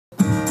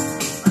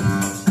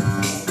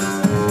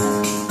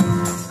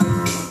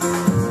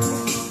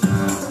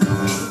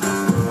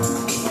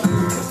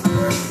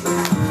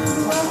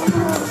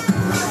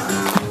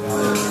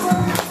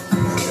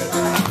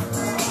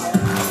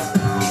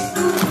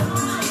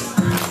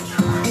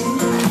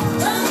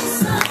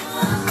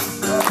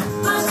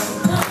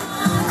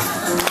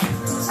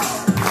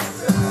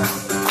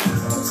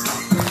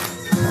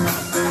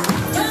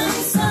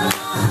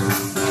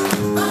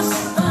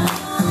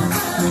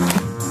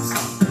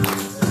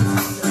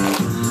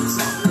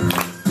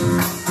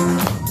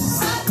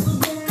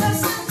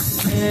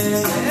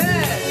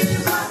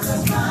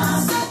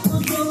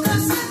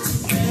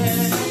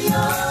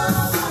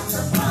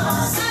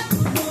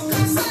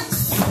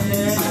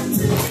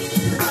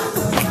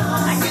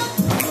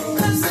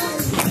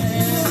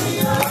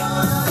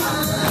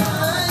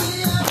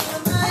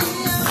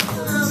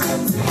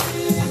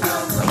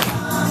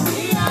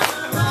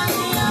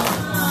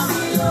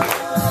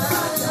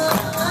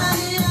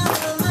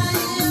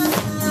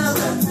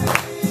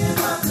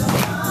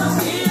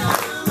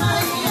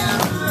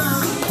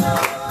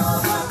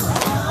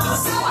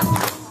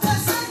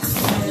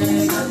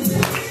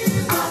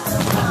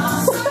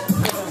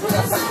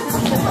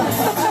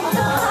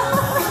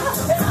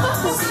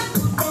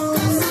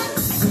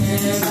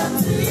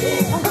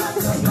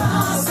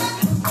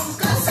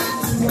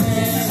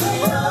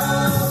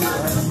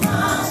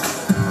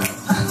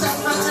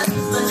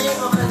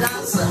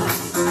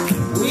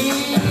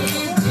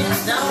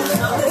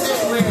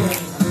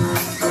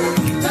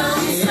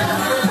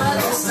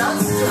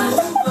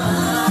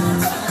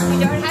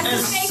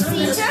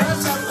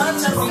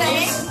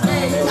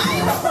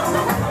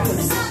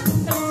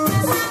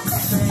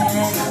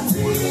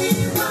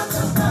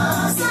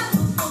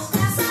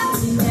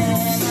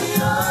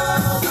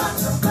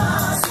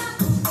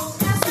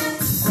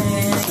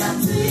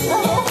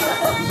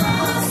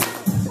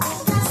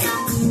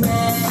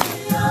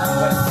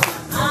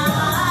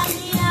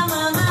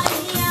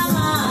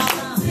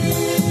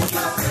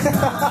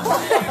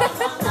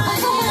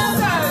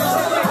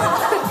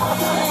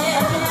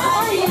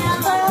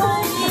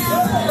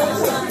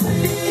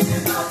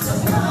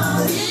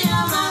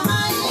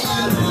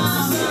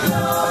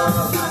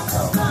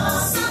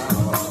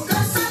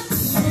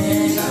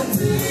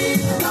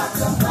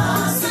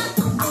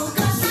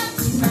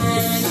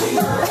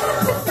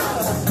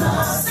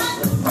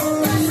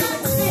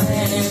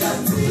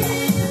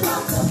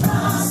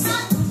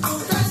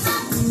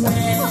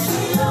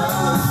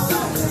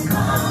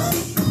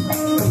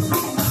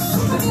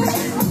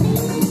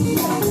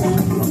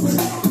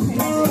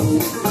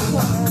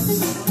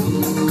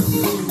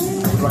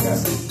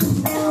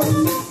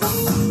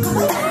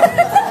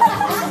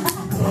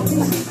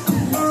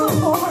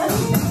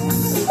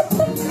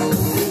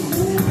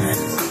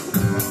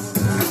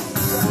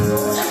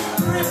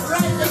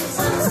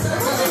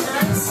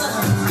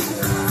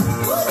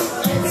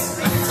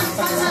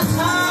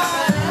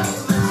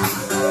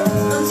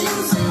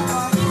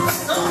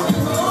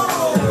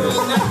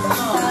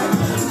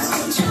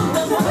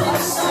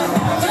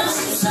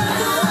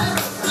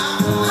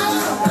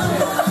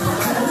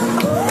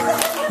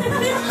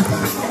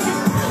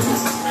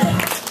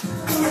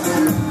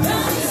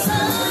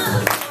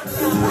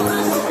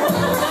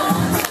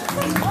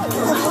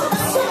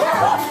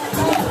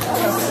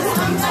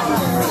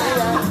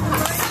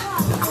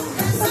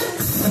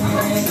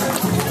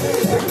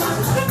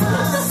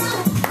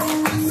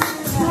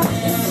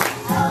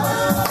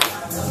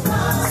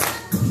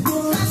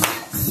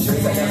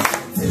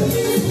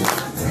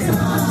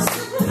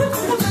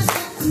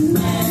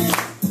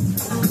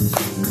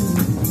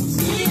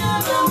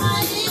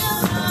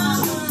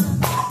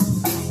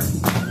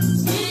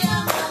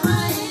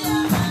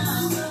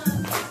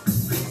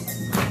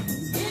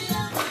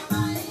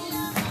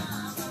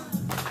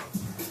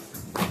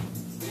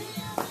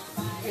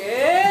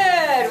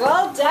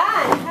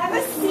done. Have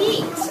a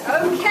seat.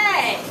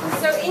 Okay.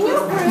 So in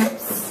your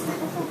groups,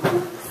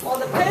 or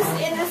the person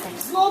in a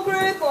small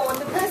group, or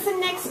the person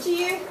next to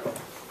you,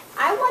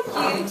 I want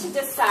you to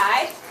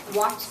decide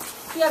what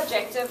the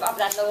objective of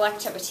that little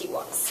activity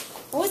was.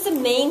 What was the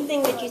main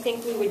thing that you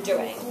think we were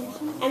doing?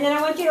 And then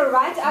I want you to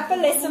write up a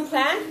lesson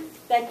plan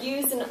that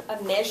uses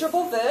a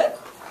measurable verb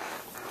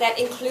that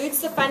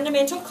includes the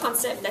fundamental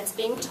concept that's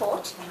being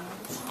taught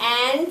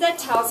and that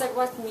tells us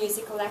what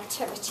musical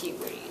activity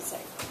we're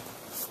using.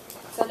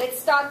 So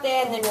let's start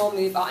there and then we'll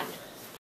move on.